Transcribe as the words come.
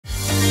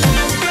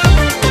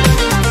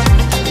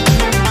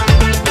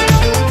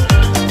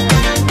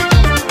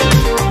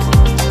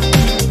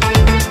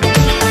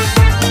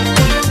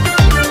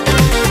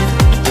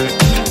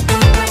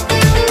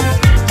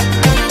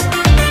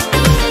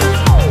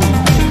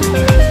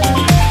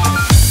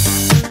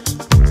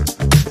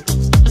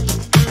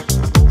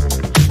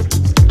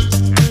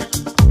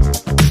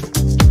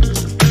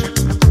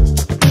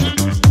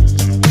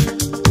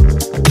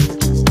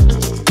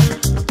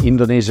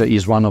Indonesia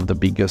is one of the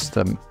biggest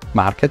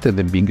market and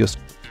the biggest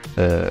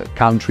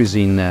countries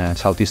in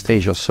Southeast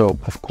Asia. So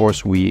of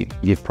course we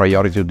give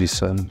priority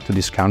to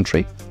this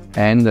country.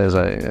 And as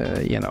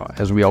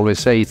as we always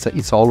say,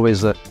 it's always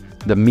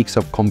the mix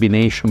of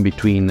combination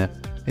between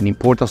an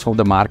importance of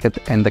the market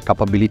and the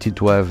capability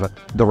to have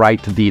the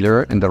right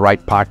dealer and the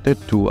right partner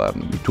to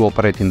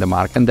operate in the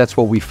market. And that's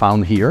what we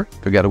found here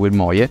together with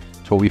Moye.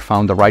 So we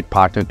found the right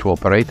partner to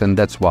operate, and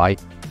that's why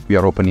we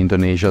are opening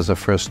Indonesia as a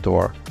first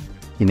store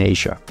in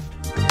Asia.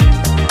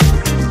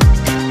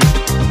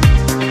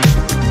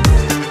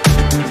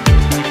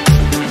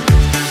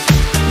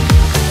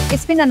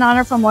 It's been an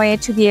honor for Moye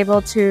to be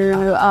able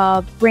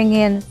to bring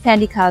in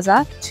Fendi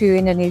Casa to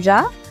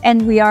Indonesia.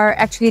 And we are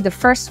actually the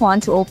first one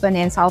to open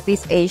in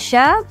Southeast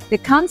Asia. The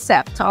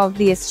concept of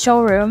this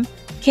showroom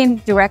came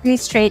directly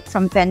straight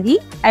from Fendi.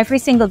 Every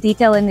single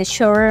detail in the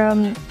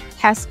showroom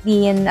has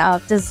been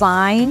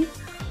designed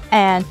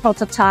and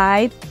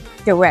prototyped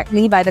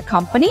directly by the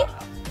company.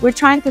 We're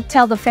trying to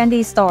tell the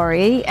Fendi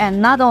story,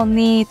 and not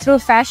only through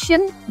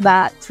fashion,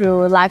 but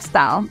through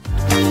lifestyle.